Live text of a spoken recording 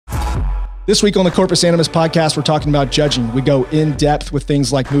This week on the Corpus Animus podcast, we're talking about judging. We go in depth with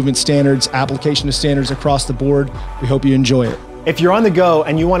things like movement standards, application of standards across the board. We hope you enjoy it. If you're on the go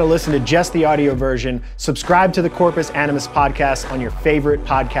and you want to listen to just the audio version, subscribe to the Corpus Animus podcast on your favorite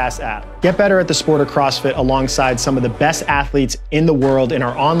podcast app. Get better at the sport of CrossFit alongside some of the best athletes in the world in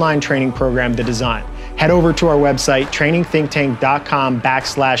our online training program, The Design. Head over to our website,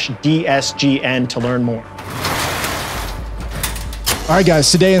 trainingthinktank.com/DSGN to learn more. All right,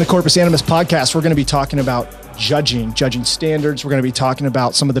 guys, today in the Corpus Animus podcast, we're going to be talking about judging standards. We're going to be talking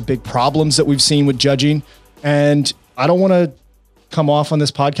about some of the big problems that we've seen with judging. And I don't want to come off on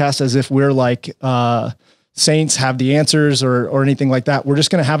this podcast as if we're like saints, have the answers or anything like that. We're just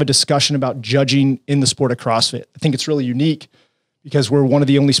going to have a discussion about judging in the sport of CrossFit. I think it's really unique because we're one of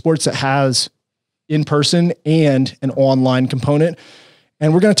the only sports that has in-person and an online component.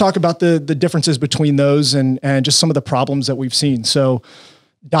 And we're going to talk about the differences between those and just some of the problems that we've seen. So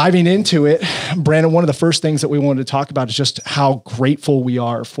diving into it, Brannen, one of the first things that we wanted to talk about is just how grateful we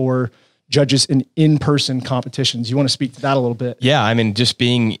are for judges in person competitions. You want to speak to that a little bit? Yeah. I mean, just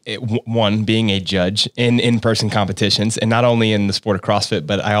being a judge in person competitions, and not only in the sport of CrossFit,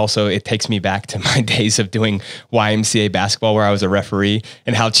 but it takes me back to my days of doing YMCA basketball where I was a referee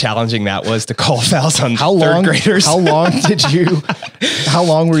and how challenging that was to call fouls on third graders. How long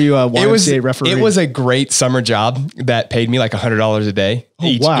were you a YMCA referee? It was a great summer job that paid me like $100 a day.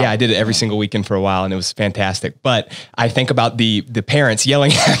 Wow. Yeah, I did it every single weekend for a while and it was fantastic. But I think about the parents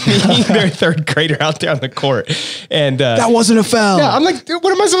yelling at me, their third grader out there on the court. And that wasn't a foul. Yeah, I'm like, dude,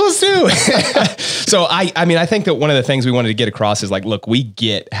 what am I supposed to do? So I think that one of the things we wanted to get across is like, look, we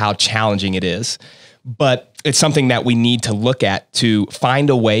get how challenging it is, but it's something that we need to look at to find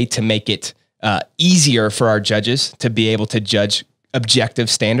a way to make it easier for our judges to be able to judge objective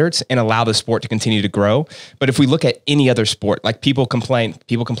standards and allow the sport to continue to grow. But if we look at any other sport, like people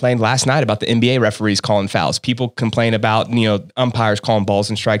complained last night about the NBA referees calling fouls. People complain about, umpires calling balls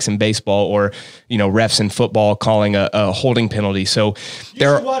and strikes in baseball, or, refs in football calling a holding penalty. So you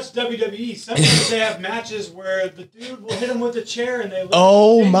should watch WWE. Sometimes they have matches where the dude will hit him with a chair and they look.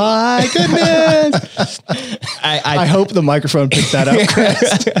 Oh my goodness. I hope the microphone picked that up,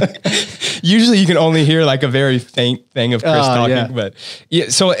 Chris. Usually you can only hear like a very faint thing of Chris talking. Yeah. But yeah,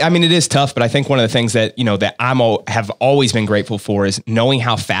 so I mean, it is tough. But I think one of the things that that have always been grateful for is knowing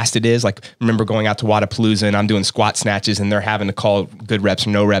how fast it is. Like, remember going out to Wadapalooza and I'm doing squat snatches, and they're having to call good reps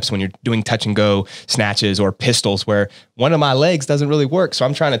or no reps when you're doing touch and go snatches or pistols, where one of my legs doesn't really work, so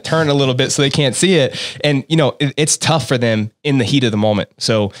I'm trying to turn a little bit so they can't see it. And it's tough for them in the heat of the moment.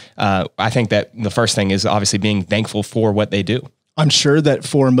 So I think that the first thing is obviously being thankful for what they do. I'm sure that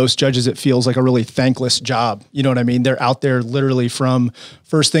for most judges, it feels like a really thankless job. You know what I mean? They're out there literally from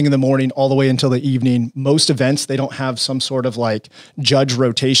first thing in the morning all the way until the evening. Most events, they don't have some sort of like judge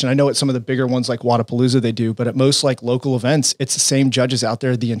rotation. I know at some of the bigger ones like Wadapalooza they do, but at most like local events, it's the same judges out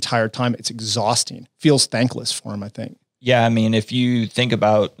there the entire time. It's exhausting. Feels thankless for them, I think. Yeah, I mean, if you think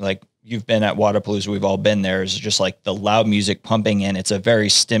about like, you've been at Wadapalooza, we've all been there. It's just like the loud music pumping in. It's a very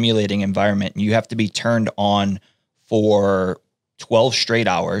stimulating environment, and you have to be turned on for 12 straight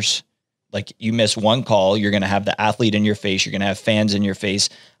hours. Like, you miss one call, you're going to have the athlete in your face. You're going to have fans in your face.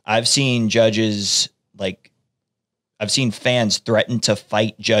 I've seen fans threaten to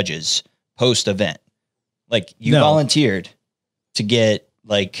fight judges post event. Like, you volunteered to get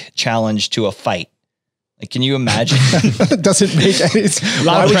like challenged to a fight. Like, can you imagine? Doesn't make any sense.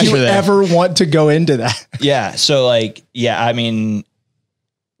 Why would you ever want to go into that? Yeah. So like, yeah, I mean,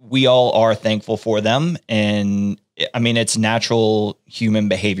 we all are thankful for them. And I mean, it's natural human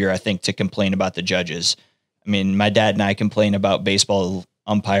behavior, I think, to complain about the judges. I mean, my dad and I complain about baseball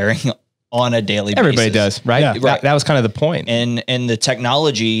umpiring on a daily basis. Everybody does, right? Yeah. Right. That was kind of the point. And the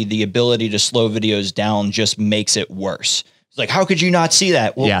technology, the ability to slow videos down just makes it worse. It's like, how could you not see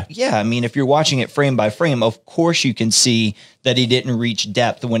that? Well, yeah. I mean, if you're watching it frame by frame, of course you can see that he didn't reach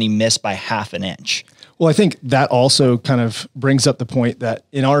depth when he missed by half an inch. Well, I think that also kind of brings up the point that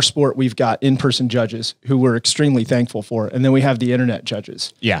in our sport, we've got in-person judges who we're extremely thankful for. And then we have the internet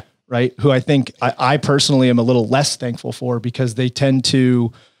judges. Yeah. Right. Who I think I personally am a little less thankful for, because they tend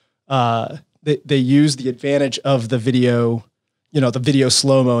to, they use the advantage of the video, the video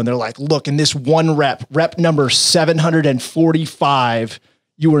slow-mo. And they're like, look, in this one rep number 745,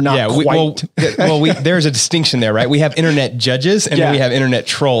 you were not quite. There's a distinction there, right? We have internet judges and then we have internet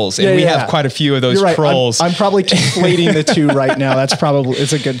trolls, and we have quite a few of those trolls. I'm probably conflating the two right now.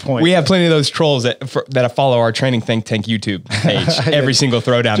 It's a good point. We have plenty of those trolls that follow our Training Think Tank YouTube page. Every single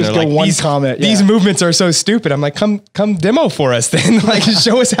throwdown, just they're like, one comment. These movements are so stupid. I'm like, come demo for us then. Like,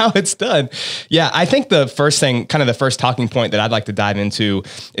 show us how it's done. Yeah, I think the first thing, kind of the first talking point that I'd like to dive into,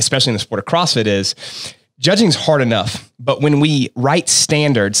 especially in the sport of CrossFit, is judging's hard enough, but when we write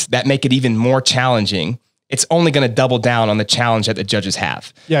standards that make it even more challenging, it's only going to double down on the challenge that the judges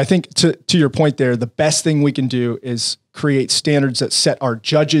have. Yeah, I think to your point there, the best thing we can do is create standards that set our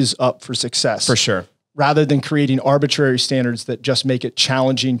judges up for success. For sure. Rather than creating arbitrary standards that just make it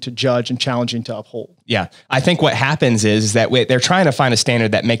challenging to judge and challenging to uphold. Yeah. I think what happens is that they're trying to find a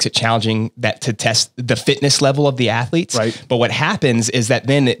standard that makes it challenging to test the fitness level of the athletes. Right. But what happens is that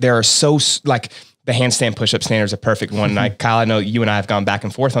then there are the handstand push-up standard is a perfect one. And Kyle, I know you and I have gone back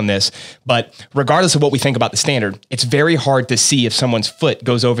and forth on this, but regardless of what we think about the standard, it's very hard to see if someone's foot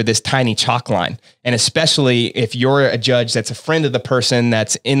goes over this tiny chalk line. And especially if you're a judge that's a friend of the person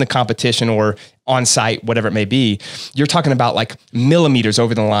that's in the competition or on site, whatever it may be, you're talking about like millimeters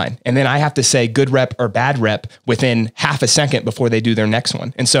over the line. And then I have to say good rep or bad rep within half a second before they do their next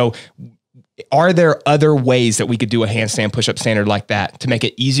one. And so are there other ways that we could do a handstand push-up standard like that to make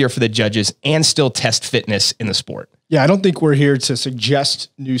it easier for the judges and still test fitness in the sport? Yeah, I don't think we're here to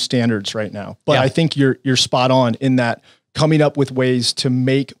suggest new standards right now, but I think you're spot on in that coming up with ways to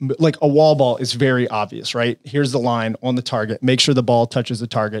make, like a wall ball is very obvious, right? Here's the line on the target. Make sure the ball touches the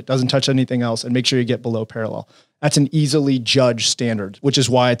target, doesn't touch anything else, and make sure you get below parallel. That's an easily judged standard, which is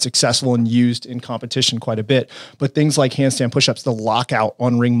why it's successful and used in competition quite a bit. But things like handstand push-ups, the lockout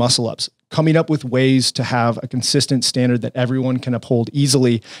on ring muscle-ups, coming up with ways to have a consistent standard that everyone can uphold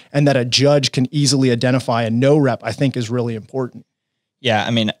easily and that a judge can easily identify and know rep, I think is really important. Yeah.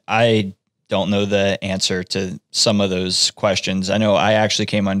 I mean, I don't know the answer to some of those questions. I know I actually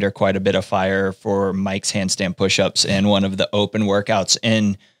came under quite a bit of fire for Mike's handstand push-ups in one of the open workouts.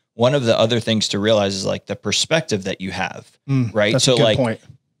 And one of the other things to realize is like the perspective that you have, right? That's so a good like point.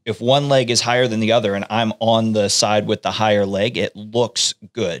 If one leg is higher than the other and I'm on the side with the higher leg, it looks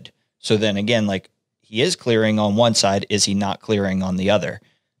good. So then again, like he is clearing on one side, is he not clearing on the other?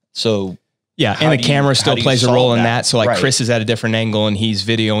 So yeah, and the camera still plays a role in that. So like right. Chris is at a different angle and he's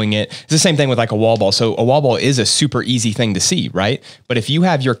videoing it. It's the same thing with like a wall ball. So a wall ball is a super easy thing to see, right? But if you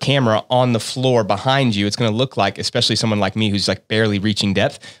have your camera on the floor behind you, it's going to look like, especially someone like me who's like barely reaching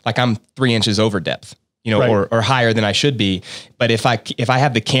depth, like I'm 3 inches over depth. Right. or higher than I should be. But if I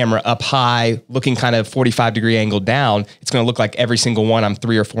have the camera up high, looking kind of 45-degree angle down, it's going to look like every single one I'm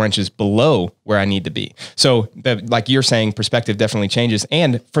 3 or 4 inches below where I need to be. So like you're saying, perspective definitely changes.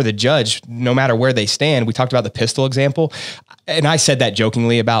 And for the judge, no matter where they stand, we talked about the pistol example. And I said that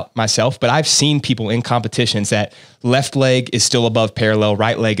jokingly about myself, but I've seen people in competitions that left leg is still above parallel,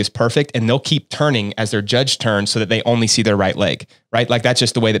 right leg is perfect, and they'll keep turning as their judge turns so that they only see their right leg, right? Like that's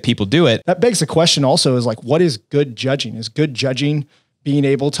just the way that people do it. That begs the question also is like, what is good judging? Is good judging being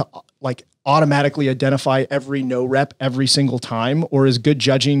able to like automatically identify every no rep every single time? Or is good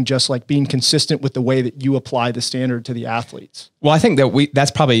judging just like being consistent with the way that you apply the standard to the athletes? Well, I think that that's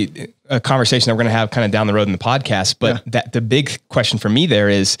probably a conversation that we're going to have kind of down the road in the podcast. But that the big question for me there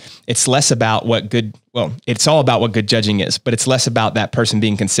is it's less about it's all about what good judging is, but it's less about that person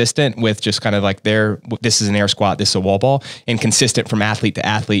being consistent with just kind of like this is an air squat, this is a wall ball, and consistent from athlete to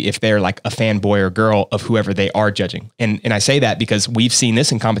athlete if they're like a fanboy or girl of whoever they are judging. And I say that because we've seen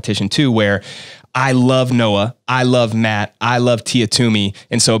this in competition too, where I love Noah, I love Matt, I love Tia Toomey.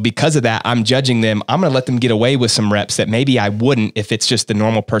 And so because of that, I'm judging them. I'm going to let them get away with some reps that maybe I wouldn't if it's just the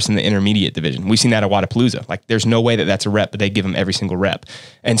normal person in the intermediate division. We've seen that at Wadapalooza. Like there's no way that that's a rep, but they give them every single rep.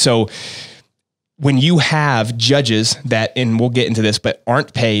 And so when you have judges that, and we'll get into this, but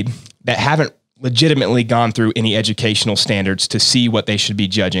aren't paid, that haven't legitimately gone through any educational standards to see what they should be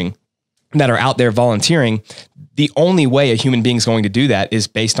judging, that are out there volunteering, the only way a human being is going to do that is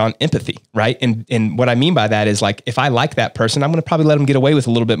based on empathy, right? And what I mean by that is like, if I like that person, I'm going to probably let them get away with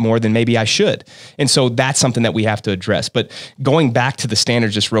a little bit more than maybe I should. And so that's something that we have to address. But going back to the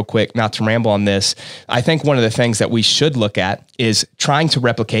standards just real quick, not to ramble on this, I think one of the things that we should look at is trying to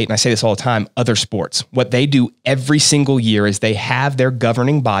replicate, and I say this all the time, other sports. What they do every single year is they have their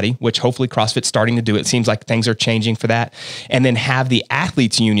governing body, which hopefully CrossFit's starting to do. It seems like things are changing for that. And then have the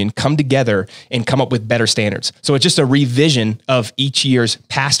athletes union come together and come up with better standards. So it's just a revision of each year's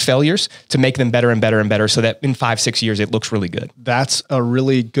past failures to make them better and better and better so that in 5-6 years, it looks really good. That's a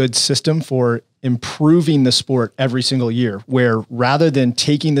really good system for improving the sport every single year, where rather than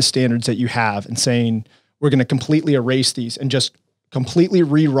taking the standards that you have and saying, we're going to completely erase these and just completely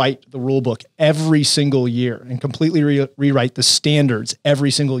rewrite the rule book every single year and completely rewrite the standards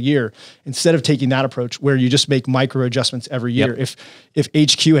every single year, instead of taking that approach where you just make micro adjustments every year. If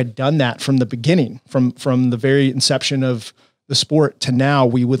HQ had done that from the beginning, from the very inception of the sport to now,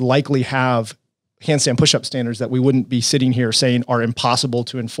 we would likely have handstand push-up standards that we wouldn't be sitting here saying are impossible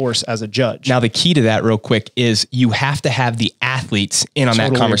to enforce as a judge. Now, the key to that real quick is you have to have the athletes in on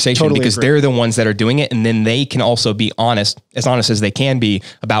that conversation, totally because agree. they're the ones that are doing it. And then they can also be honest as they can be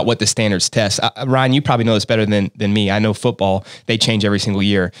about what the standards test. Ryan, you probably know this better than me. I know football, they change every single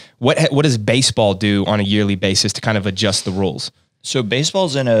year. What does baseball do on a yearly basis to kind of adjust the rules? So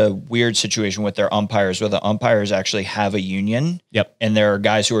baseball's in a weird situation with their umpires, where the umpires actually have a union. Yep. And there are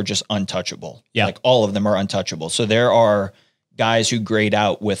guys who are just untouchable. Yeah. Like all of them are untouchable. So there are guys who grade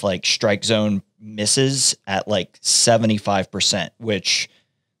out with like strike zone misses at like 75%, which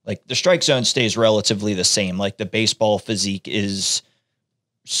like the strike zone stays relatively the same. Like the baseball physique is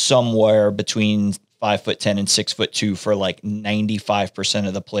somewhere between 5'10" and 6'2" for like 95%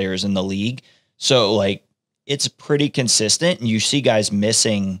 of the players in the league. So like, it's pretty consistent, and you see guys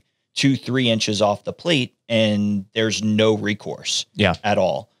missing 2-3 inches off the plate and there's no recourse at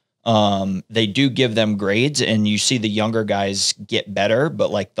all. They do give them grades, and you see the younger guys get better, but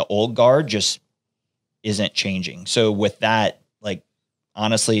like the old guard just isn't changing. So with that, like,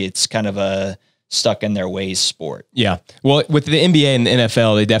 honestly, it's kind of a stuck in their ways sport. Yeah. Well, with the NBA and the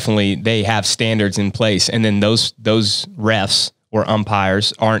NFL, they have standards in place, and then those refs or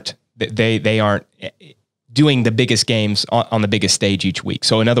umpires aren't doing the biggest games on the biggest stage each week.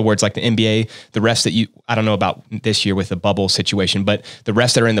 So in other words, like the NBA, the refs that I don't know about this year with the bubble situation, but the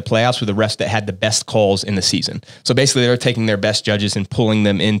refs that are in the playoffs were the refs that had the best calls in the season. So basically they're taking their best judges and pulling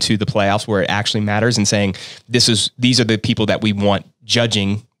them into the playoffs where it actually matters and saying, these are the people that we want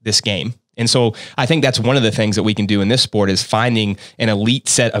judging this game. And so I think that's one of the things that we can do in this sport, is finding an elite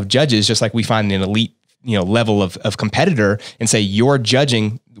set of judges, just like we find an elite level of competitor, and say, you're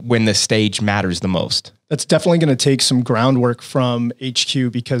judging when the stage matters the most. That's definitely going to take some groundwork from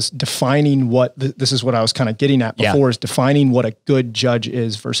HQ, because defining this is what I was kind of getting at before, is defining what a good judge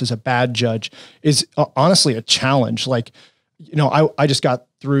is versus a bad judge is honestly a challenge. Like, I just got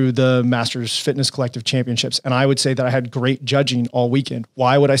through the Masters Fitness Collective Championships, and I would say that I had great judging all weekend.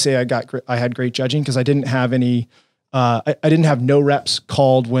 Why would I say I had great judging? Because I didn't have any I didn't have no reps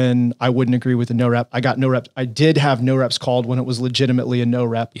called when I wouldn't agree with the no rep. I got no reps. I did have no reps called when it was legitimately a no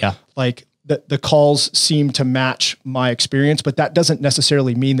rep. Yeah. Like the calls seemed to match my experience, but that doesn't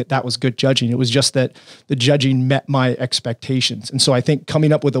necessarily mean that was good judging. It was just that the judging met my expectations. And so I think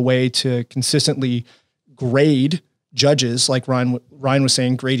coming up with a way to consistently grade judges, like Ryne was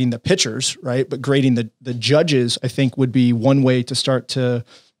saying, grading the pitchers, right? But grading the judges, I think, would be one way to start to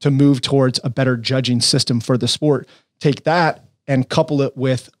move towards a better judging system for the sport. Take that and couple it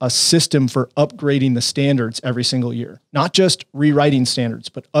with a system for upgrading the standards every single year. Not just rewriting standards,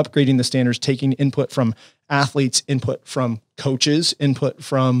 but upgrading the standards, taking input from athletes, input from coaches, input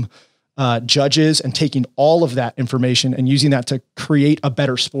from judges, and taking all of that information and using that to create a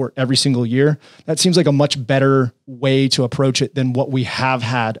better sport every single year. That seems like a much better way to approach it than what we have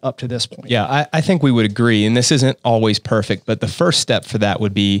had up to this point. Yeah, I think we would agree. And this isn't always perfect, but the first step for that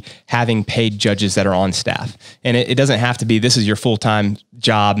would be having paid judges that are on staff. And it doesn't have to be, this is your full-time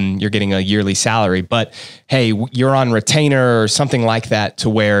job and you're getting a yearly salary, but hey, you're on retainer or something like that, to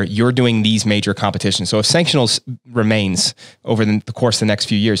where you're doing these major competitions. So if sanctionals remains over the course of the next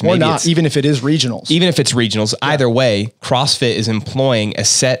few years, or not, even if it is regionals. Even if it's regionals, either way, CrossFit is employing a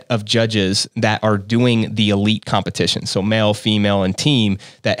set of judges that are doing the elite competition. So male, female, and team,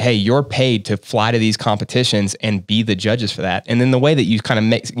 that, hey, you're paid to fly to these competitions and be the judges for that. And then the way that you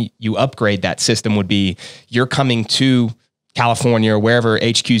kind of you upgrade that system would be, you're coming to California or wherever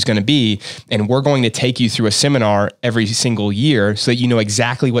HQ is going to be, and we're going to take you through a seminar every single year so that you know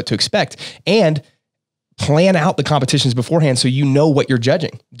exactly what to expect, and plan out the competitions beforehand so you know what you're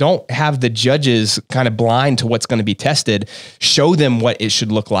judging. Don't have the judges kind of blind to what's going to be tested. Show them what it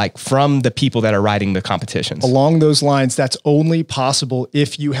should look like from the people that are writing the competitions. Along those lines, that's only possible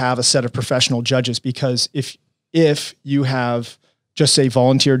if you have a set of professional judges, because if you have, just say,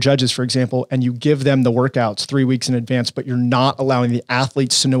 volunteer judges, for example, and you give them the workouts 3 weeks in advance, but you're not allowing the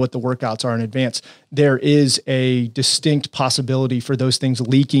athletes to know what the workouts are in advance, there is a distinct possibility for those things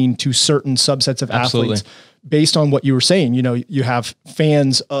leaking to certain subsets of athletes. Based on what you were saying, you have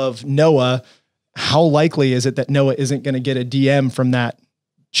fans of Noah. How likely is it that Noah isn't going to get a DM from that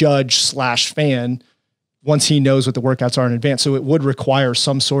judge/fan once he knows what the workouts are in advance? So it would require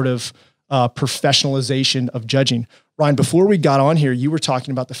some sort of professionalization of judging. Ryne, before we got on here, you were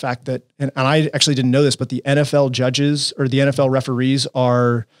talking about the fact that, and I actually didn't know this, but the NFL judges or the NFL referees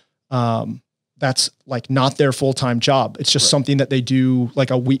are, that's like not their full-time job. It's just something that they do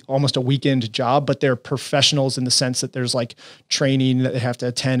like almost a weekend job, but they're professionals in the sense that there's like training that they have to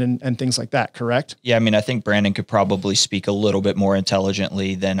attend and things like that. Correct? Yeah. I mean, I think Brannen could probably speak a little bit more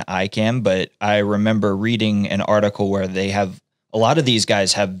intelligently than I can, but I remember reading an article where a lot of these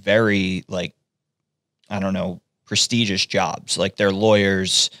guys have very like, I don't know, prestigious jobs. Like they're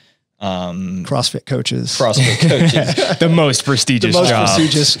lawyers, CrossFit coaches, the most prestigious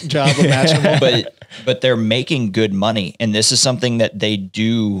job imaginable. But they're making good money. And this is something that they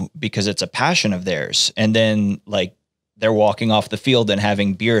do because it's a passion of theirs. And then like they're walking off the field and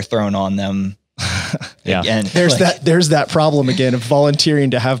having beer thrown on them. Yeah. Again, There's that problem again of volunteering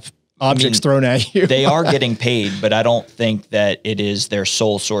to have objects thrown at you. They are getting paid, but I don't think that it is their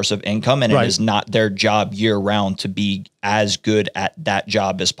sole source of income, and it is not their job year round to be as good at that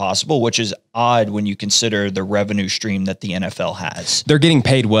job as possible, which is odd when you consider the revenue stream that the NFL has. They're getting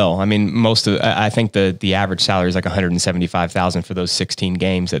paid well. I mean, I think the average salary is like $175,000 for those 16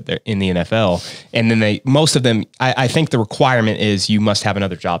 games that they're in the NFL. And then most of them, I think the requirement is you must have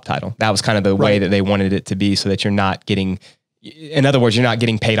another job title. That was kind of the way that they wanted it to be, so that you're not getting, in other words, you're not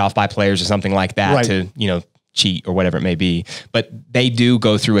getting paid off by players or something like that to, cheat or whatever it may be. But they do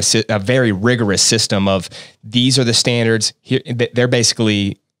go through a very rigorous system of these are the standards. Here, they're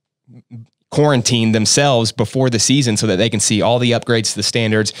basically quarantine themselves before the season so that they can see all the upgrades to the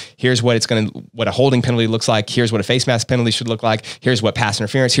standards. Here's what what a holding penalty looks like. Here's what a face mask penalty should look like. Here's what pass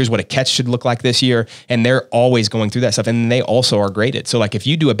interference. Here's what a catch should look like this year. And they're always going through that stuff. And they also are graded. So like if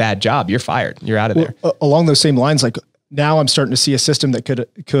you do a bad job, you're fired. You're out of there. Along those same lines, like now I'm starting to see a system that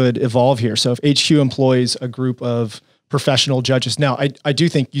could evolve here. So if HQ employs a group of professional judges, now I do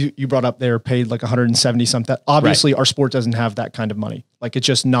think you brought up they're paid like 170 something. Obviously our sport doesn't have that kind of money. Like it's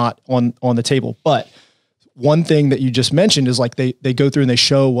just not on the table. But one thing that you just mentioned is like they go through and they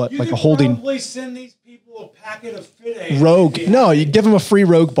show what like a holding. Probably send these people a packet of Fit Rogue. No, you give them a free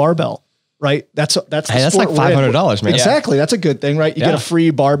Rogue barbell. Right. That's like $500, man. Exactly. That's a good thing, right? You get a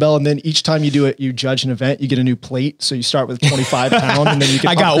free barbell, and then each time you do it, you judge an event, you get a new plate. So you start with 25 pound, and then you get.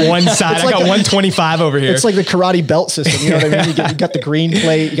 I got one side. I got 125 over here. It's like the karate belt system. You know what I mean? You got the green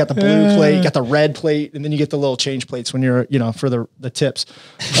plate, you got the blue plate, you got the red plate, and then you get the little change plates when you're, for the tips.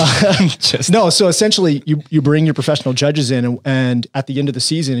 So essentially, you bring your professional judges in, and at the end of the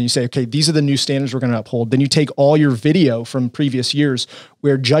season, and you say, okay, these are the new standards we're going to uphold. Then you take all your video from previous years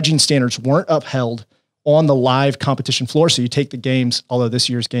where judging standards weren't upheld on the live competition floor. So you take the games, although this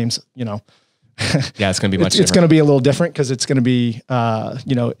year's games, yeah, it's going to be much different. It's going to be a little different because it's going to be,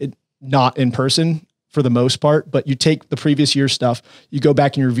 not in person for the most part, but you take the previous year's stuff, you go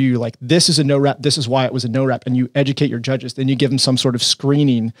back and review, like this is a no rep. This is why it was a no rep. And you educate your judges. Then you give them some sort of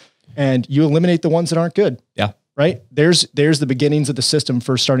screening and you eliminate the ones that aren't good. Yeah. Right. There's the beginnings of the system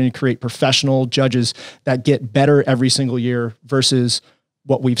for starting to create professional judges that get better every single year versus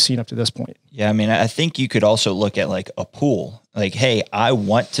what we've seen up to this point. Yeah. I mean, I think you could also look at like a pool, like, hey, I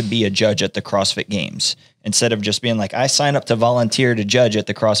want to be a judge at the CrossFit Games, instead of just being like, I sign up to volunteer to judge at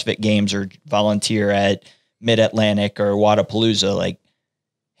the CrossFit Games or volunteer at Mid-Atlantic or Wadapalooza. Like,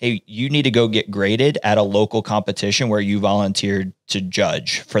 hey, you need to go get graded at a local competition where you volunteered to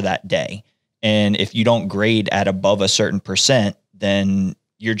judge for that day. And if you don't grade at above a certain percent, then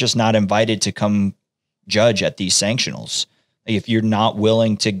you're just not invited to come judge at these sanctionals. If you're not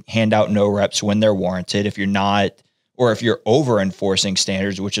willing to hand out no reps when they're warranted, if you're not, or if you're over enforcing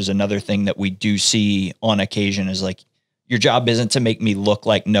standards, which is another thing that we do see on occasion, is like, your job isn't to make me look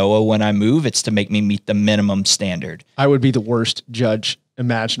like Noah when I move. It's to make me meet the minimum standard. I would be the worst judge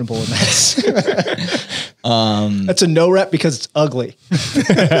imaginable in that. That's a no rep because it's ugly.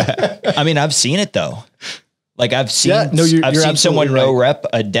 I mean, I've seen it though. Like I've seen, you're seen someone no right. rep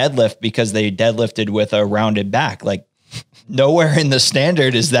a deadlift because they deadlifted with a rounded back. Like nowhere in the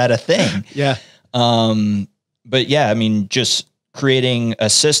standard is that a thing. Yeah. But yeah, I mean, just creating a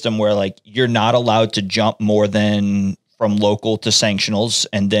system where like you're not allowed to jump more than from local to sanctionals,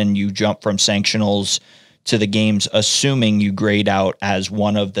 and then you jump from sanctionals to the games, assuming you grade out as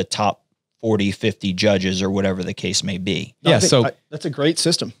one of the top 40, 50 judges or whatever the case may be. No, so that's a great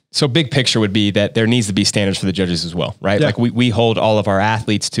system. So big picture would be that there needs to be standards for the judges as well, right? Yeah. Like we hold all of our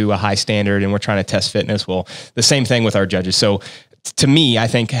athletes to a high standard and we're trying to test fitness. Well, the same thing with our judges. So to me, I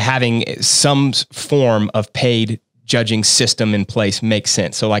think having some form of paid judging system in place makes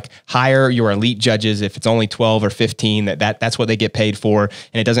sense. So like hire your elite judges. If it's only 12 or 15, that's what they get paid for.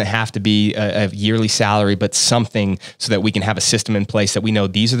 And it doesn't have to be a yearly salary, but something so that we can have a system in place that we know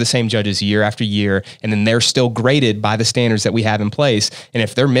these are the same judges year after year. And then they're still graded by the standards that we have in place. And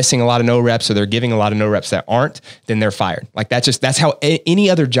if they're missing a lot of no reps or they're giving a lot of no reps that aren't, then they're fired. Like that's how any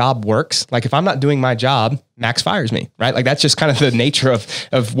other job works. Like if I'm not doing my job, Max fires me, right? Like that's just kind of the nature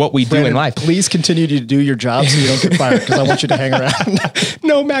of what we do in life. Please continue to do your job so you don't get fired, because I want you to hang around.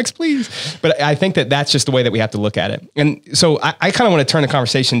 No, Max, please. But I think that's just the way that we have to look at it. And so I kind of want to turn the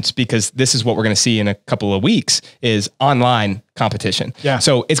conversation, because this is what we're going to see in a couple of weeks, is online competition. Yeah.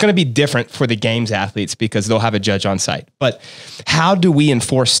 So it's going to be different for the games athletes because they'll have a judge on site. But how do we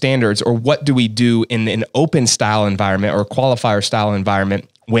enforce standards, or what do we do in an open style environment or qualifier style environment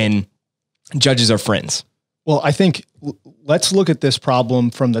when judges are friends? Well, I think let's look at this problem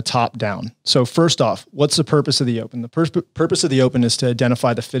from the top down. So first off, what's the purpose of the Open? The purpose of the Open is to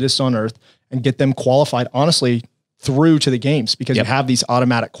identify the fittest on earth and get them qualified, honestly, through to the games, because you have these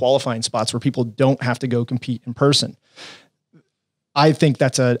automatic qualifying spots where people don't have to go compete in person. I think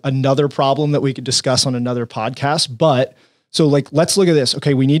that's another problem that we could discuss on another podcast. But so like, let's look at this.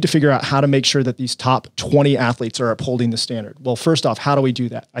 Okay, we need to figure out how to make sure that these top 20 athletes are upholding the standard. Well, first off, how do we do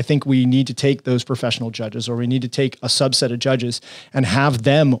that? I think we need to take those professional judges, or we need to take a subset of judges and have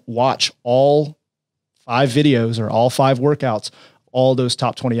them watch all 5 videos or all 5 workouts, all those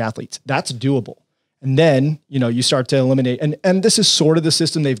top 20 athletes. That's doable. And then, you start to eliminate, and this is sort of the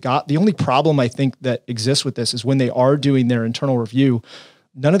system they've got. The only problem I think that exists with this is when they are doing their internal review,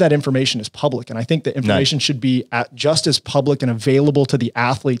 none of that information is public. And I think the information should be just as public and available to the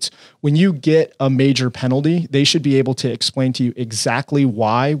athletes. When you get a major penalty, they should be able to explain to you exactly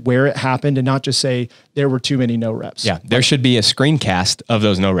why, where it happened, and not just say there were too many no reps. Yeah, there should be a screencast of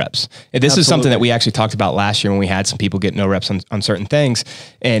those no reps. This is something that we actually talked about last year when we had some people get no reps on certain things.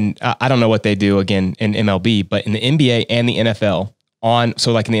 And I don't know what they do again in MLB, but in the NBA and the NFL,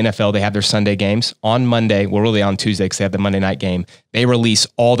 so like in the NFL, they have their Sunday games on Monday. Well, really on Tuesday, because they have the Monday night game. They release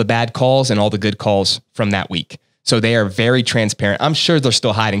all the bad calls and all the good calls from that week. So they are very transparent. I'm sure they're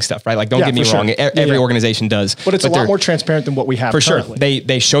still hiding stuff, right? Like, don't get me wrong. Every organization does. But it's a lot more transparent than what we have currently. Sure.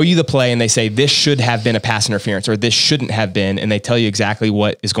 They show you the play and they say, this should have been a pass interference, or this shouldn't have been. And they tell you exactly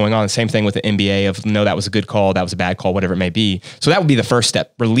what is going on. The same thing with the NBA of, no, that was a good call, that was a bad call, whatever it may be. So that would be the first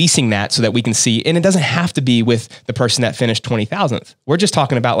step, releasing that so that we can see. And it doesn't have to be with the person that finished 20,000th. We're just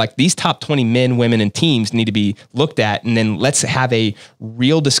talking about like these top 20 men, women, and teams need to be looked at. And then let's have a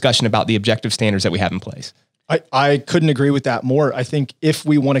real discussion about the objective standards that we have in place. I couldn't agree with that more. I think if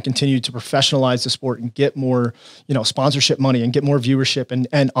we want to continue to professionalize the sport and get more, sponsorship money and get more viewership,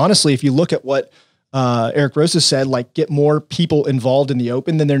 and honestly, if you look at what Eric Rose has said, like get more people involved in the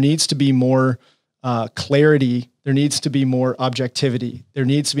Open, then there needs to be more clarity. There needs to be more objectivity. There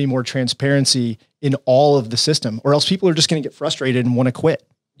needs to be more transparency in all of the system, or else people are just going to get frustrated and want to quit.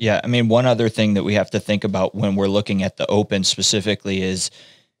 Yeah. I mean, one other thing that we have to think about when we're looking at the Open specifically is,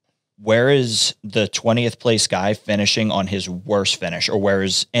 where is the 20th place guy finishing on his worst finish, or where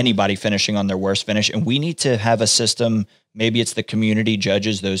is anybody finishing on their worst finish? And we need to have a system, maybe it's the community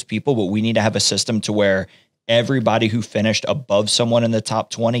judges those people, but we need to have a system to where everybody who finished above someone in the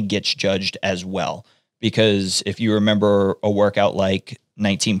top 20 gets judged as well. Because if you remember a workout like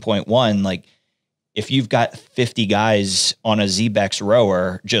 19.1, like if you've got 50 guys on a Z-Bex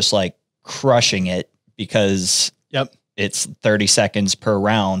rower, just like crushing it because it's 30 seconds per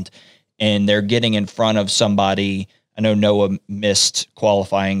round, and they're getting in front of somebody. I know Noah missed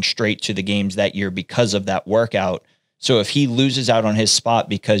qualifying straight to the games that year because of that workout. So if he loses out on his spot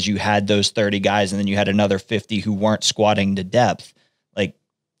because you had those 30 guys and then you had another 50 who weren't squatting to depth, like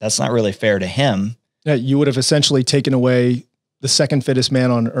that's not really fair to him. Yeah, you would have essentially taken away the second fittest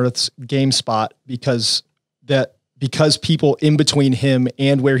man on earth's game spot because people in between him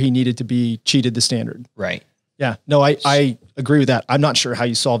and where he needed to be cheated the standard. Right. Yeah, no, I agree with that. I'm not sure how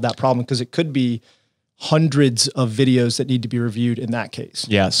you solve that problem, because it could be hundreds of videos that need to be reviewed in that case.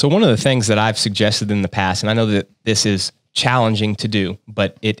 Yeah. So one of the things that I've suggested in the past, and I know that this is challenging to do,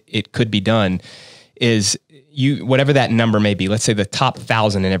 but it could be done, is whatever that number may be, let's say the top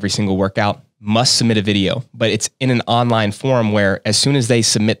 1,000 in every single workout must submit a video, but it's in an online forum where as soon as they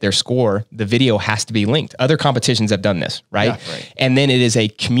submit their score, the video has to be linked. Other competitions have done this, right? Yeah, right. And then it is a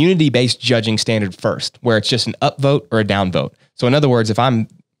community-based judging standard first, where it's just an upvote or a downvote. So in other words, if I'm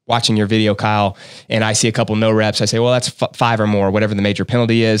watching your video, Kyle, and I see a couple no reps, I say, well, that's 5 or more, whatever the major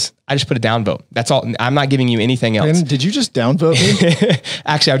penalty is. I just put a downvote. That's all. I'm not giving you anything else. And did you just downvote me?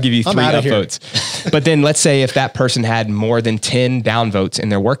 Actually, I'll give you 3 upvotes. But then let's say if that person had more than 10 downvotes in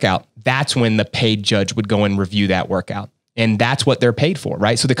their workout, that's when the paid judge would go and review that workout. And that's what they're paid for,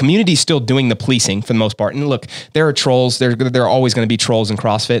 right? So the community's still doing the policing for the most part. And look, there are trolls. There are always going to be trolls in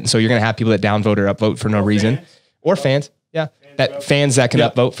CrossFit. And so you're going to have people that downvote or upvote for no reason. Or fans. Yeah. Fans that can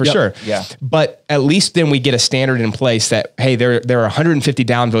upvote for sure. Yeah. But at least then we get a standard in place that, hey, there are 150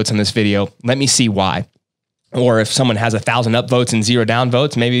 downvotes on this video. Let me see why. Or if someone has 1,000 upvotes and 0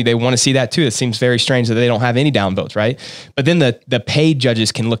 downvotes, maybe they want to see that too. It seems very strange that they don't have any downvotes, right? But then the paid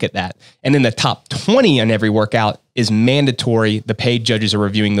judges can look at that. And then the top 20 on every workout is mandatory. The paid judges are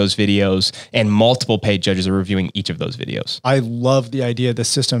reviewing those videos, and multiple paid judges are reviewing each of those videos. I love the idea of the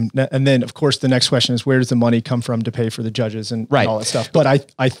system. And then, of course, the next question is, where does the money come from to pay for the judges and all that stuff? But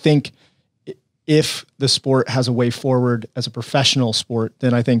I think if the sport has a way forward as a professional sport,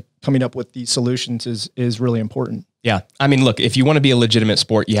 then I think coming up with these solutions is really important. Yeah. I mean, look, if you want to be a legitimate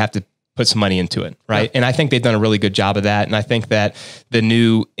sport, you have to put some money into it, right? Yeah. And I think they've done a really good job of that. And I think that the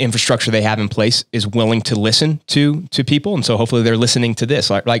new infrastructure they have in place is willing to listen to people. And so hopefully they're listening to this.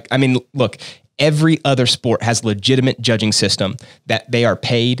 Like, I mean, look, every other sport has legitimate judging system that they are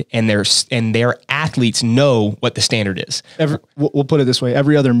paid, and their athletes know what the standard is. We'll put it this way.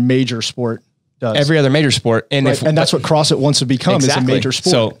 Every other major sport does. Every other major sport. And and that's what CrossFit wants to become, is a major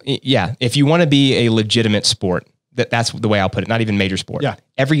sport. So yeah, if you want to be a legitimate sport, that's the way I'll put it, not even major sport. Yeah.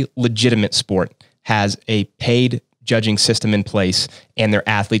 Every legitimate sport has a paid judging system in place, and their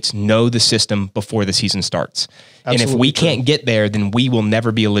athletes know the system before the season starts. Absolutely. And if we can't get there, then we will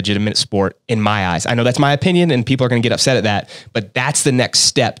never be a legitimate sport in my eyes. I know that's my opinion, and people are going to get upset at that, but that's the next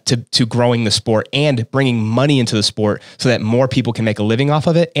step to growing the sport and bringing money into the sport so that more people can make a living off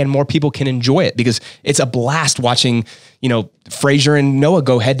of it and more people can enjoy it, because it's a blast watching, Fraser and Noah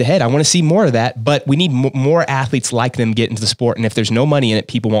go head to head. I want to see more of that, but we need more athletes like them get into the sport. And if there's no money in it,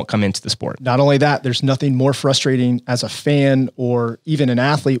 people won't come into the sport. Not only that, there's nothing more frustrating as a fan or even an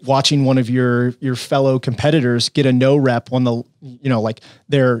athlete watching one of your fellow competitors get a no rep on the, like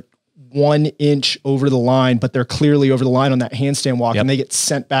they're 1 inch over the line, but they're clearly over the line on that handstand walk, and they get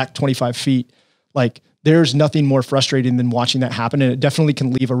sent back 25 feet. Like, there's nothing more frustrating than watching that happen. And it definitely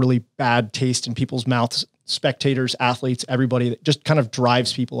can leave a really bad taste in people's mouths, spectators, athletes, everybody. That just kind of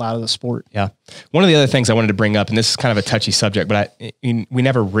drives people out of the sport. Yeah. One of the other things I wanted to bring up, and this is kind of a touchy subject, but we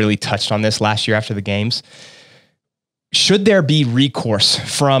never really touched on this last year after the games. Should there be recourse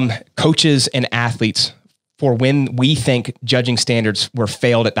from coaches and athletes for when we think judging standards were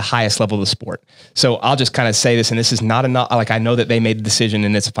failed at the highest level of the sport? So I'll just kind of say this, and this is not enough. Like, I know that they made the decision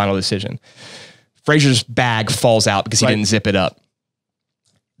and it's a final decision. Fraser's bag falls out because he didn't zip it up.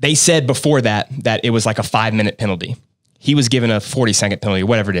 They said before that it was like a 5-minute penalty. He was given a 40-second penalty,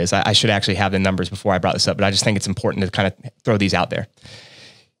 whatever it is. I should actually have the numbers before I brought this up, but I just think it's important to kind of throw these out there.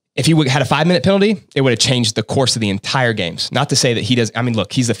 If he had a 5-minute penalty, it would have changed the course of the entire games. Not to say that he does. I mean,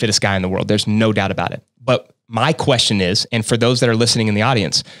 look, he's the fittest guy in the world. There's no doubt about it. But my question is, and for those that are listening in the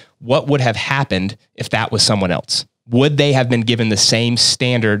audience, what would have happened if that was someone else? Would they have been given the same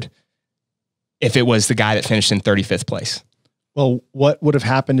standard if it was the guy that finished in 35th place? Well, what would have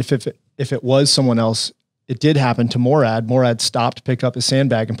happened if it was someone else? It did happen to Morad. Morad stopped, picked up his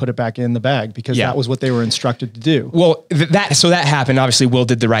sandbag, and put it back in the bag because that was what they were instructed to do. Well, so that happened. Obviously, Will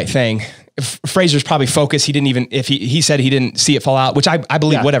did the right thing. Fraser's probably focused. He didn't even, if he said he didn't see it fall out, which I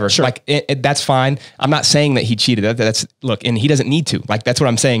believe, whatever. Sure. Like, that's fine. I'm not saying that he cheated. Look, and he doesn't need to. Like, that's what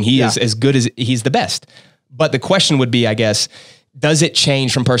I'm saying. He is as good as he's the best. But the question would be, I guess, does it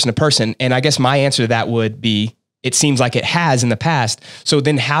change from person to person? And I guess my answer to that would be, it seems like it has in the past. So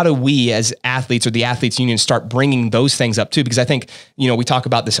then how do we as athletes or the athletes union start bringing those things up too? Because I think, we talk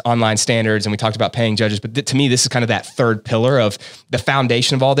about this online standards and we talked about paying judges, but to me, this is kind of that third pillar of the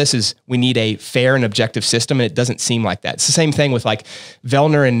foundation of all this is we need a fair and objective system. And it doesn't seem like that. It's the same thing with like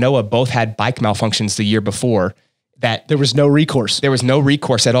Vellner and Noah both had bike malfunctions the year before. That there was no recourse. There was no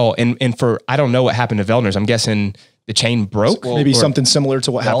recourse at all. And for, I don't know what happened to Vellner's. I'm guessing the chain broke. Maybe something similar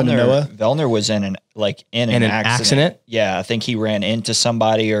to what happened to Noah. Vellner was in an accident. Yeah. I think he ran into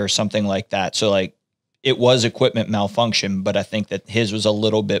somebody or something like that. So like it was equipment malfunction, but I think that his was a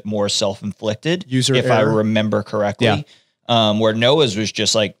little bit more self-inflicted. User if error. I remember correctly. Yeah. Where Noah's was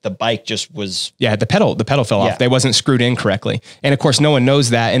just like the bike just was. Yeah. The pedal fell off. They wasn't screwed in correctly. And of course, no one knows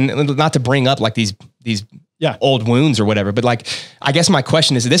that. And not to bring up like these old wounds or whatever. But like, I guess my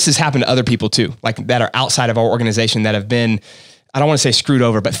question is, this has happened to other people too, like that are outside of our organization that have been, I don't want to say screwed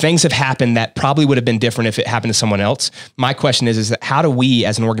over, but things have happened that probably would have been different if it happened to someone else. My question is that how do we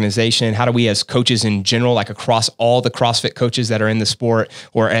as an organization, how do we as coaches in general, like across all the CrossFit coaches that are in the sport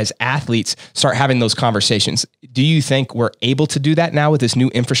or as athletes start having those conversations? Do you think we're able to do that now with this new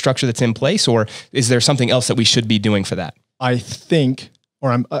infrastructure that's in place, or is there something else that we should be doing for that? I think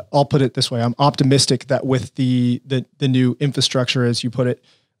I'll put it this way. I'm optimistic that with the new infrastructure, as you put it,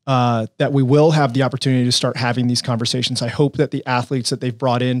 that we will have the opportunity to start having these conversations. I hope that the athletes that they've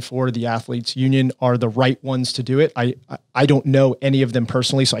brought in for the athletes union are the right ones to do it. I don't know any of them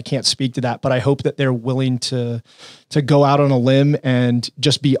personally, so I can't speak to that, but I hope that they're willing to go out on a limb and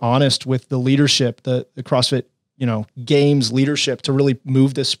just be honest with the leadership, the CrossFit, games leadership, to really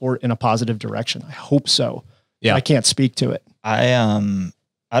move this sport in a positive direction. I hope so. Yeah. I can't speak to it.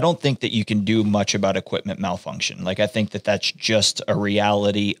 I don't think that you can do much about equipment malfunction. Like, I think that that's just a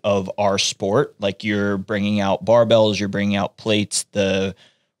reality of our sport. Like, you're bringing out barbells, you're bringing out plates, the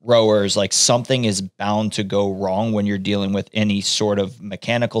rowers, like something is bound to go wrong when you're dealing with any sort of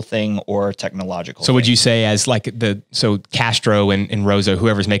mechanical thing or technological thing. Would you say as like so Castro and Rosa,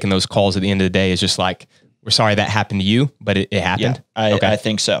 whoever's making those calls at the end of the day, is just like, we're sorry that happened to you, but it happened? Yeah, I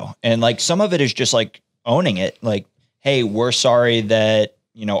think so. And like, some of it is just like owning it. Like, hey, we're sorry that,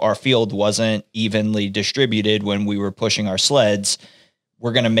 our field wasn't evenly distributed when we were pushing our sleds.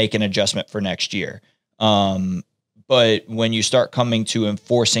 We're going to make an adjustment for next year. But when you start coming to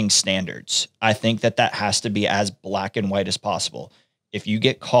enforcing standards, I think that has to be as black and white as possible. If you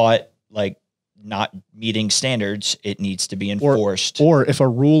get caught like not meeting standards, it needs to be enforced. Or if a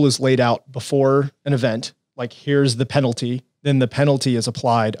rule is laid out before an event, like here's the penalty, then the penalty is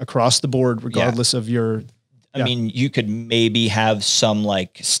applied across the board, regardless of your... I mean, you could maybe have some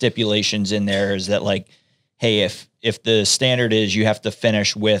like stipulations in there is that like, hey, if the standard is you have to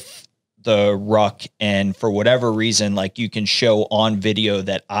finish with the ruck, and for whatever reason, like you can show on video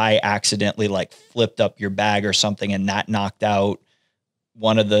that I accidentally like flipped up your bag or something and that knocked out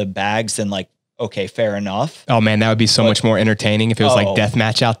one of the bags, then like, okay, fair enough. Oh man, that would be so much more entertaining if it was like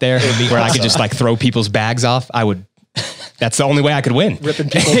deathmatch out there where I could just like throw people's bags off. That's the only way I could win. Ripping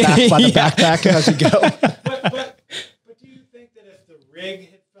people back by the backpack as you go. But do you think that if the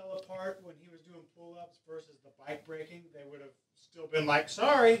rig had fell apart when he was doing pull-ups versus the bike breaking, they would have still been like,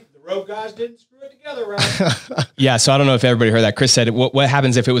 sorry, the road guys didn't screw it together right? Yeah, so I don't know if everybody heard that. Chris said, what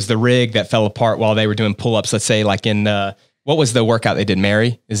happens if it was the rig that fell apart while they were doing pull-ups? Let's say like in what was the workout they did?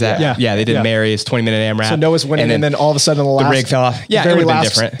 Mary? Is that? Yeah, they did Mary. It's 20-minute AMRAP. So Noah's winning, and then all of a sudden the rig fell off. Yeah, the it very would have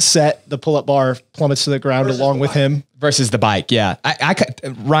last been different. set, the pull-up bar plummets to the ground Versus along with him. Versus the bike, yeah.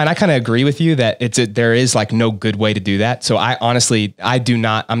 Ryne, I kind of agree with you that there is like no good way to do that. So I'm not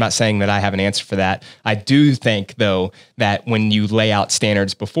saying that I have an answer for that. I do think though that when you lay out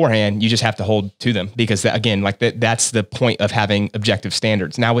standards beforehand, you just have to hold to them because that's the point of having objective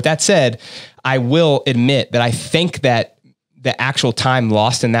standards. Now, with that said, I will admit that I think that the actual time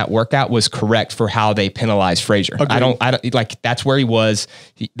lost in that workout was correct for how they penalized Frazier. Agreed. I don't like, that's where he was.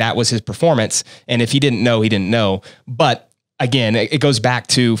 That was his performance. And if he didn't know, he didn't know. But again, it goes back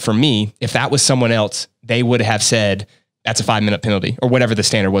to, for me, if that was someone else, they would have said, that's a 5-minute penalty or whatever the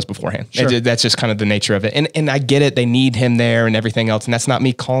standard was beforehand. Sure. That's just kind of the nature of it. And I get it. They need him there and everything else. And that's not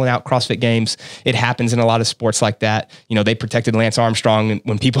me calling out CrossFit Games. It happens in a lot of sports like that. They protected Lance Armstrong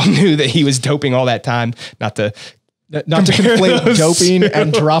when people knew that he was doping all that time, not to conflate doping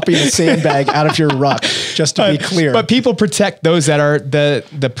and dropping a sandbag out of your ruck, just to be clear. But people protect those that are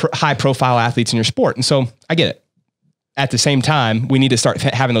the high profile athletes in your sport. And so I get it. At the same time, we need to start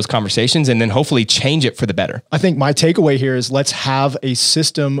having those conversations and then hopefully change it for the better. I think my takeaway here is let's have a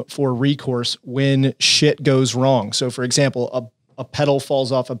system for recourse when shit goes wrong. So for example, a pedal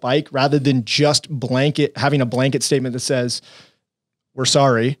falls off a bike, rather than just having a blanket statement that says, we're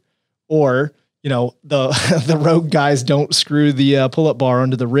sorry, or the rogue guys don't screw the pull-up bar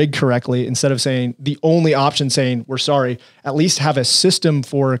onto the rig correctly. Instead of saying the only option saying we're sorry, at least have a system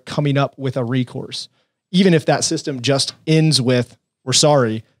for coming up with a recourse. Even if that system just ends with we're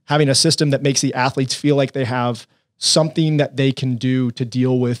sorry, having a system that makes the athletes feel like they have something that they can do to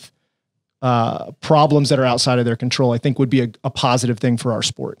deal with problems that are outside of their control, I think would be a positive thing for our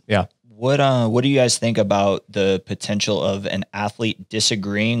sport. Yeah. What do you guys think about the potential of an athlete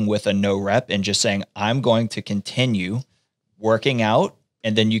disagreeing with a no rep and just saying, I'm going to continue working out,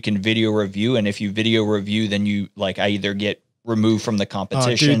 and then you can video review. And if you video review, then I either get removed from the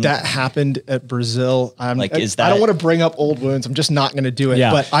competition. Dude, that happened at Brazil. I don't want to bring up old wounds. I'm just not going to do it.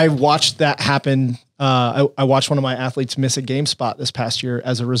 Yeah. But I watched that happen. I watched one of my athletes miss a game spot this past year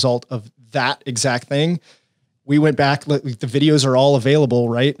as a result of that exact thing. We went back, the videos are all available,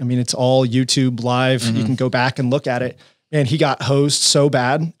 right? I mean, it's all YouTube live. Mm-hmm. You can go back and look at it. And he got hosed so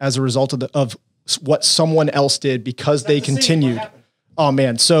bad as a result of what someone else did because they continued. Oh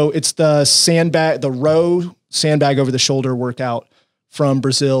man. So it's the row sandbag over the shoulder workout from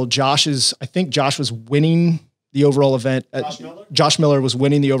Brazil. I think Josh was winning the overall event. Josh Miller was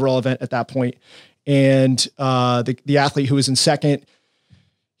winning the overall event at that point. And the athlete who was in second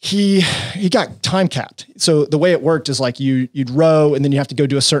he got time capped. So the way it worked is like you'd row and then you have to go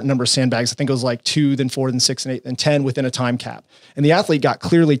do a certain number of sandbags. I think it was like 2, then 4, then 6, and 8, then 10 within a time cap. And the athlete got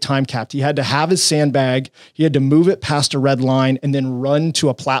clearly time capped. He had to have his sandbag. He had to move it past a red line and then run to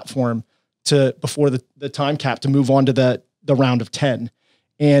a platform before the time cap to move on to the round of 10.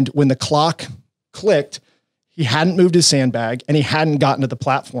 And when the clock clicked, he hadn't moved his sandbag and he hadn't gotten to the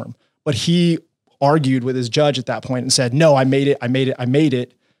platform, but he argued with his judge at that point and said, no, I made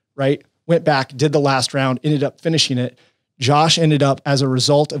it. Right? Went back, did the last round, ended up finishing it. Josh ended up, as a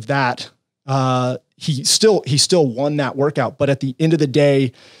result of that, he still won that workout. But at the end of the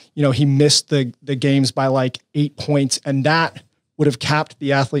day, he missed the games by like 8 points. And that would have capped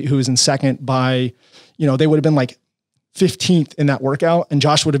the athlete who was in second by, they would have been like 15th in that workout. And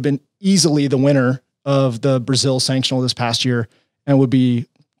Josh would have been easily the winner of the Brazil Sanctional this past year and would be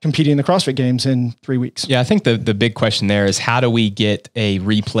competing in the CrossFit Games in 3 weeks. Yeah, I think the big question there is how do we get a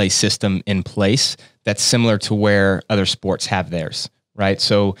replay system in place that's similar to where other sports have theirs, right?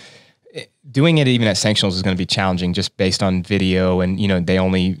 So doing it even at Sanctionals is going to be challenging just based on video and,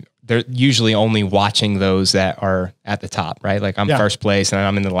 they're usually only watching those that are at the top, right? Like I'm first place and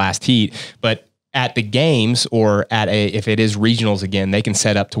I'm in the last heat, but at the games or if it is regionals again, they can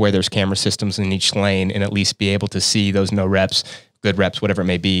set up to where there's camera systems in each lane and at least be able to see those no reps, good reps, whatever it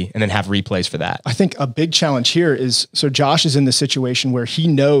may be, and then have replays for that. I think a big challenge here is, so Josh is in the situation where he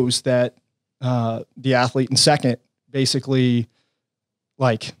knows that the athlete in second basically,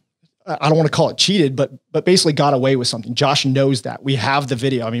 like, I don't want to call it cheated, but basically got away with something. Josh knows that. We have the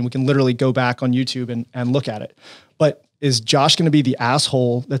video. I mean, we can literally go back on YouTube and look at it. But is Josh going to be the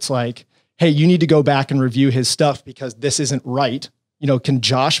asshole that's like, hey, you need to go back and review his stuff because this isn't right? Can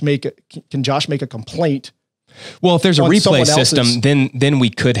Josh make a complaint? Well, if there's a replay system, then we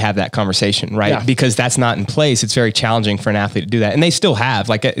could have that conversation, right? Yeah. Because that's not in place. It's very challenging for an athlete to do that. And they still have,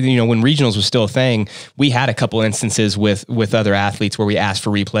 like, when regionals was still a thing, we had a couple instances with other athletes where we asked for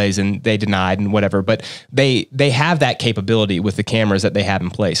replays and they denied and whatever, but they have that capability with the cameras that they have in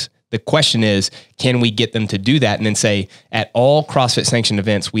place. The question is, can we get them to do that and then say, at all CrossFit sanctioned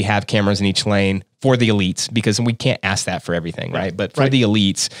events, we have cameras in each lane for the elites, because we can't ask that for everything, right? But for the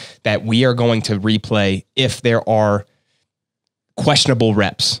elites, that we are going to replay if there are questionable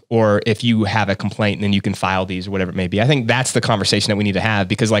reps or if you have a complaint, then you can file these or whatever it may be. I think that's the conversation that we need to have,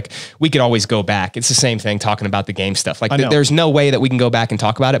 because like we could always go back. It's the same thing talking about the game stuff. Like there's no way that we can go back and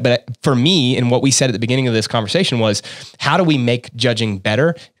talk about it. But for me, and what we said at the beginning of this conversation was, how do we make judging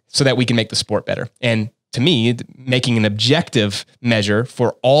better so that we can make the sport better? And to me, making an objective measure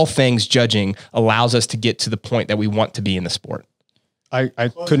for all things judging allows us to get to the point that we want to be in the sport. I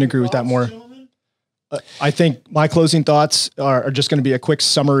couldn't agree with that more. I think my closing thoughts are just going to be a quick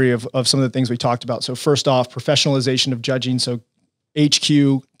summary of some of the things we talked about. So first off, professionalization of judging. So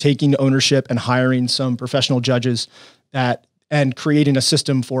HQ taking ownership and hiring some professional judges and creating a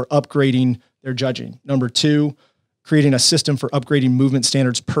system for upgrading their judging. Number 2, creating a system for upgrading movement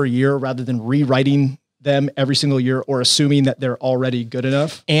standards per year rather than rewriting them every single year or assuming that they're already good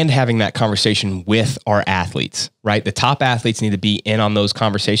enough. And having that conversation with our athletes, right? The top athletes need to be in on those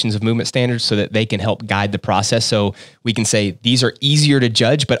conversations of movement standards so that they can help guide the process. So we can say these are easier to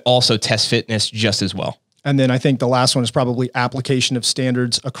judge, but also test fitness just as well. And then I think the last one is probably application of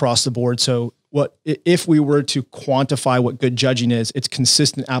standards across the board. So if we were to quantify what good judging is, it's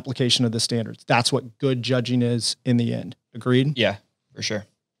consistent application of the standards. That's what good judging is in the end. Agreed? Yeah, for sure.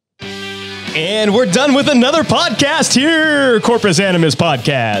 And we're done with another podcast here. Corpus Animus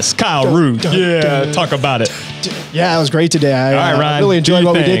podcast. Kyle Ruth. Talk about it. Yeah, it was great today. I really enjoyed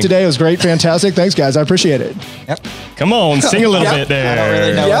what we did today. It was great. Fantastic. Thanks, guys. I appreciate it. Yep. Come on, sing a little bit there. I don't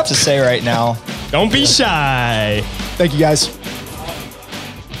really know what to say right now. Don't be shy. Thank you, guys.